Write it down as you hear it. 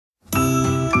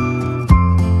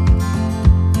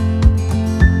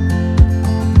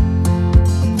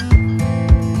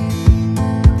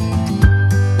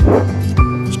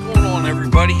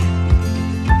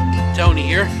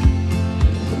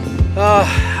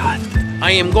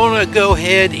I am going to go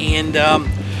ahead and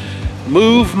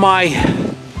move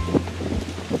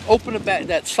open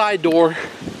that side door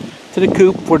to the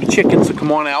coop for the chickens to come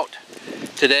on out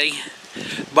today.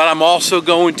 But I'm also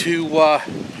going to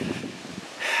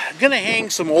hang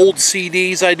some old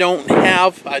CDs I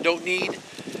don't need,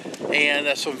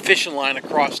 and some fishing line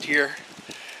across here.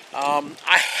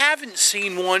 I haven't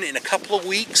seen one in a couple of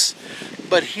weeks,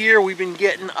 but here we've been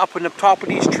getting up in the top of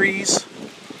these trees.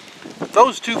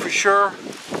 Those two for sure.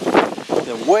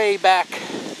 Then way back,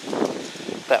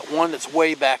 that one that's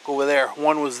way back over there,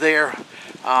 one was there.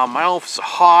 I don't know if it's a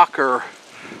hawk or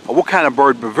what kind of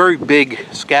bird, but very big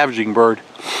scavenging bird.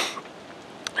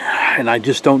 And I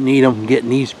just don't need them getting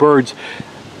these birds.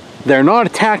 They're not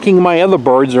attacking my other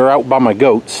birds, they're out by my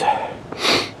goats.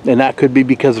 And that could be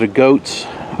because of the goats.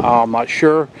 I'm not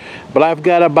sure. But I've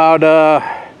got about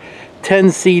 10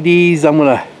 CDs. I'm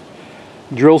going to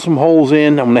drill some holes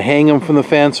in. I'm going to hang them from the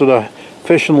fence or the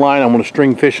fishing line. I'm going to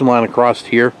string fishing line across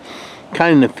here.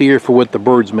 Kind of interfere for what the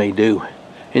birds may do.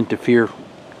 Interfere,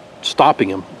 stopping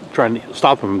them, trying to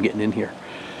stop them from getting in here,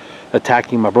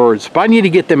 attacking my birds. But I need to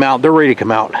get them out. They're ready to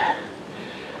come out.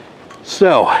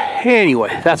 So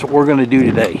anyway, that's what we're going to do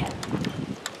today.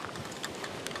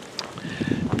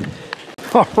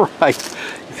 All right,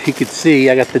 if you could see,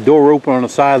 I got the door open on the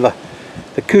side of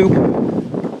the coop.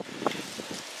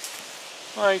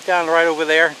 Right down right over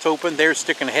there, it's open. They're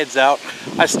sticking heads out.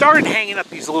 I started hanging up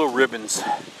these little ribbons.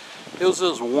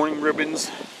 Those warning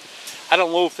ribbons. I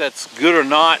don't know if that's good or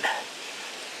not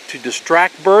to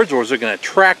distract birds, or is it going to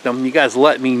attract them. You guys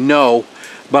let me know.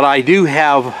 But I do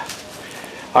have,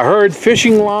 I heard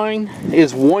fishing line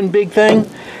is one big thing,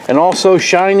 and also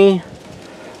shiny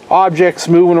objects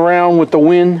moving around with the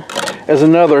wind as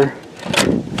another.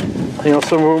 You know,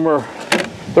 some of them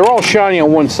they're all shiny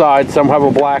on one side, some have a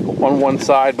black on one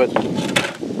side, but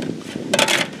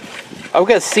I've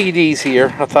got CDs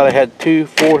here. I thought I had 2,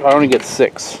 4, I only get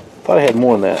 6. I thought I had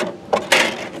more than that.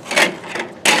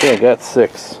 Yeah, I got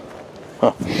 6.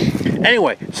 Huh.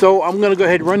 Anyway, so I'm going to go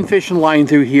ahead and run fishing line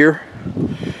through here,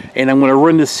 and I'm going to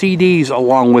run the CDs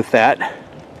along with that.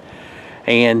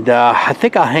 And I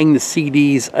think I'll hang the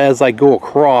CDs as I go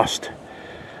across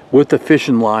with the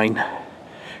fishing line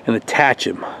and attach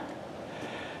them.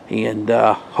 And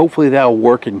hopefully that'll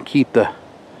work and keep the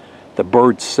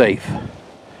birds safe.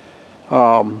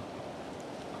 Anyway,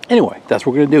 that's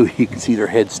what we're going to do. You can see their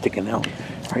heads sticking out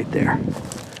right there.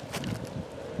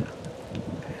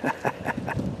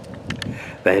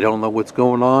 They don't know what's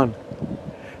going on.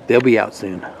 They'll be out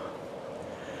soon.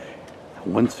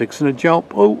 One's fixing to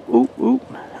jump. Oh, oh, oh.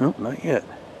 No, not yet.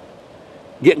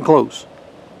 Getting close.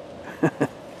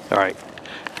 Alright.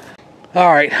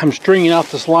 Alright, I'm stringing out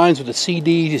this lines with the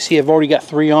CDs. You see I've already got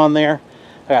 3 on there.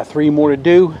 I got 3 more to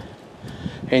do.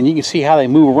 And you can see how they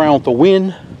move around with the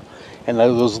wind. And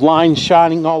those lines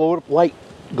shining all over, light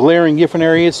glaring different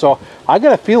areas. So I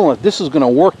got a feeling that this is going to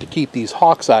work to keep these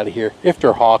hawks out of here. If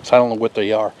they're hawks, I don't know what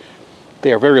they are.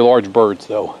 They are very large birds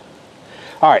though.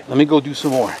 Alright, let me go do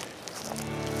some more.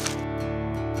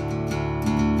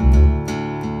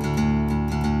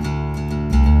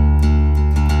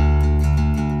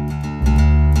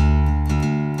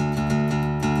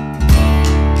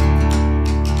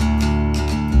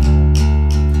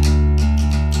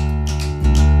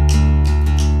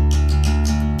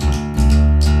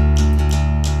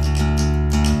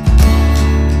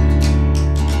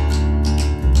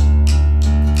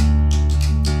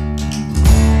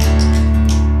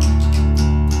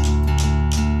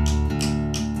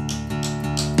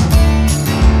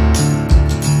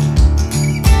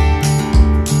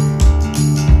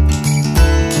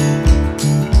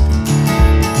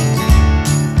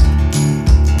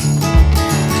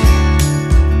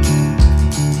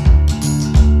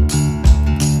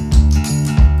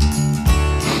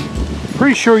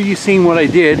 Pretty sure you've seen what I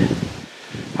did.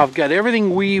 I've got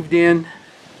everything weaved in.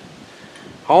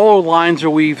 All the lines are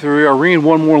weaved through. I ran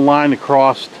one more line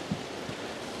across.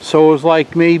 So it was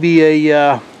like maybe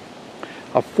a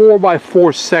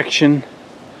 4x4 section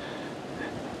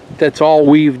that's all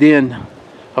weaved in.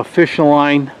 A fishing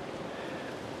line,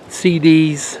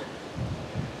 CDs.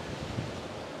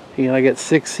 And I got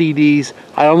 6 CDs.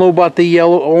 I don't know about the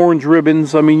yellow orange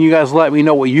ribbons. I mean, you guys let me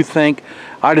know what you think.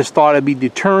 I just thought it'd be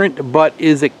deterrent, but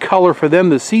is it color for them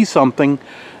to see something?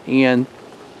 And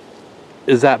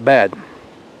is that bad?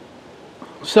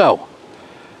 So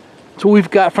that's what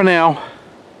we've got for now.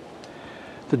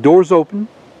 The door's open.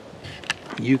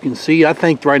 You can see, I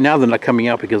think right now they're not coming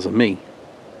out because of me.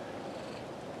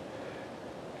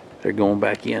 They're going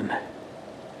back in.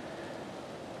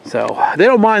 So they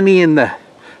don't mind me in the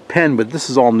pen, but this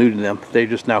is all new to them. They're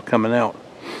just now coming out.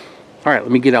 All right,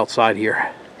 let me get outside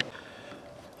here.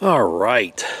 All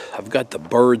right, I've got the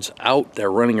birds out.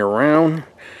 They're running around.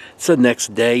 It's the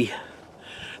next day.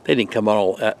 They didn't come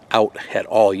out at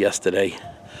all yesterday,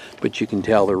 but you can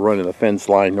tell they're running the fence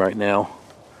line right now.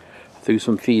 Threw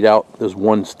some feed out. There's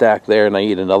one stack there, and I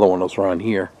ate another one that's around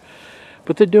here.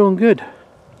 But they're doing good.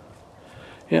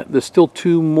 Yeah, there's still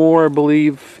 2 more, I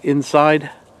believe,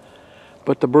 inside.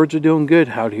 But the birds are doing good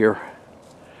out here.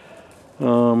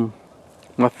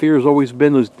 My fear has always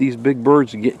been these big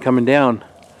birds coming down.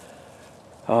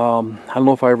 I don't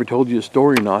know if I ever told you a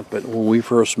story or not, but when we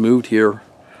first moved here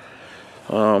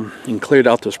and cleared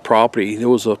out this property, there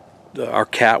was our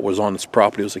cat was on this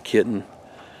property. It was a kitten.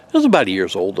 It was about 1 year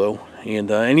old though.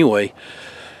 And anyway,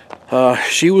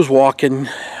 she was walking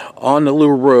on the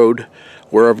little road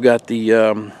where I've got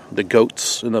the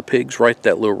goats and the pigs, right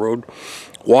that little road,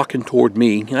 walking toward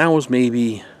me. And I was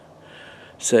maybe,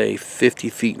 say, 50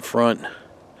 feet in front.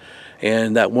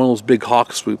 And that one of those big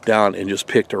hawks swooped down and just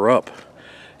picked her up.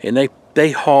 And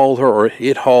they hauled her, or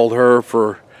it hauled her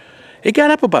for, it got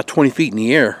up about 20 feet in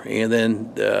the air. And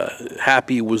then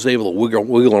Happy was able to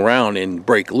wiggle around and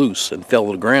break loose and fell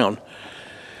to the ground.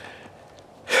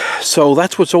 So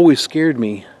that's what's always scared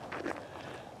me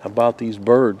about these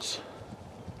birds.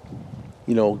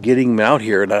 You know, getting them out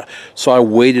here. And so I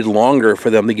waited longer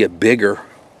for them to get bigger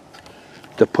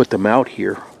to put them out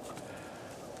here.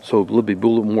 So it'll be a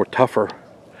little more tougher.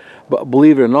 But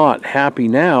believe it or not, Happy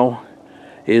now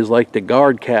is like the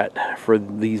guard cat for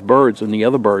these birds and the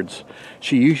other birds.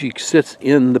 She usually sits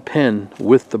in the pen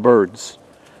with the birds.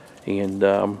 And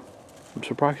I'm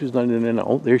surprised she's not in there now.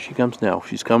 Oh, there she comes now.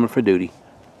 She's coming for duty.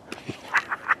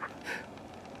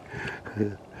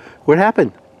 What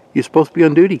happened? You're supposed to be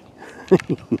on duty.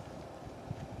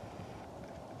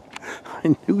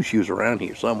 I knew she was around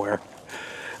here somewhere.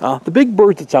 The big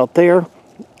birds that's out there,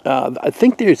 I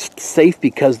think they're safe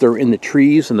because they're in the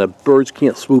trees and the birds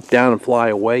can't swoop down and fly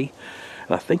away.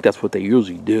 And I think that's what they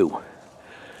usually do.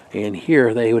 And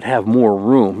here they would have more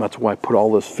room. That's why I put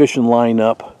all this fishing line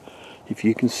up. If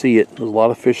you can see it, there's a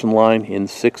lot of fishing line in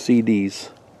 6 CDs.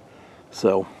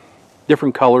 So,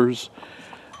 different colors,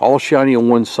 all shiny on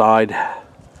one side.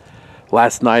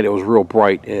 Last night it was real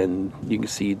bright and you can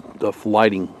see the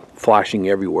lighting flashing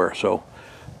everywhere. So,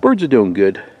 birds are doing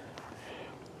good.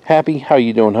 Happy, how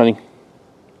you doing, honey?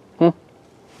 How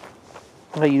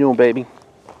you doing, baby?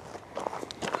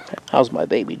 How's my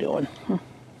baby doing?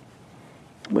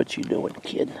 What you doing,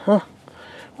 kid? Huh?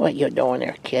 What you doing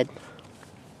there, kid?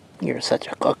 You're such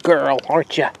a good girl,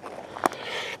 aren't you?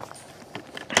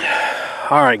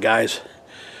 Alright, guys.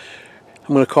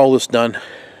 I'm going to call this done.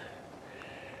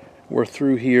 We're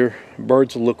through here.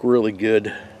 Birds look really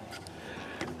good.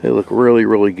 They look really,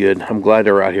 really good. I'm glad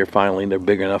they're out here finally. They're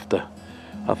big enough to,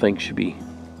 I think, should be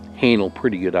handled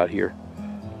pretty good out here.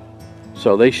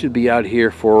 So they should be out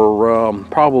here for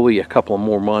probably a couple of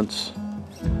more months.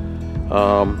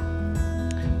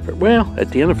 Well,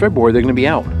 at the end of February, they're going to be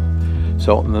out.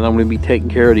 So, and then I'm going to be taking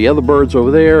care of the other birds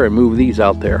over there and move these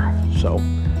out there. So,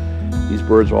 these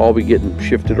birds will all be getting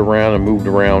shifted around and moved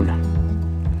around.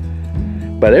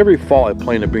 But every fall, I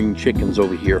plan to bring chickens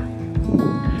over here.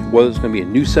 Whether it's going to be a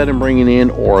new set I'm bringing in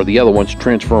or the other ones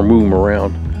transfer and move them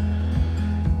around.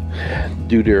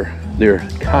 Do their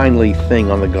kindly thing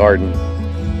on the garden.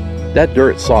 That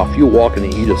dirt's soft. You walk in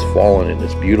it, you just fall in it.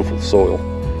 It's beautiful soil.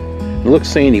 It looks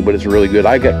sandy, but it's really good.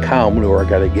 I got cow manure I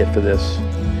got to get for this.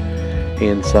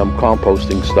 And some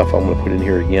composting stuff I'm going to put in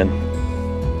here again.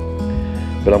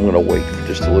 But I'm going to wait for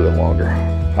just a little bit longer.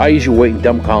 I usually wait and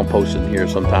dump compost in here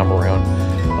sometime around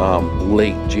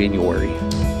late January.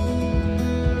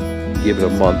 Give it a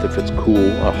month if it's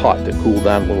cool, hot to cool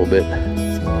down a little bit.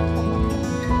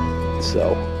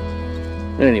 So,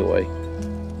 anyway.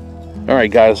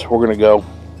 Alright guys, we're going to go.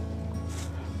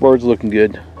 Birds looking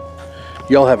good.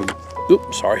 Y'all have a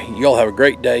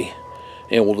great day,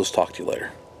 and we'll just talk to you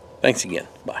later. Thanks again.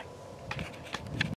 Bye.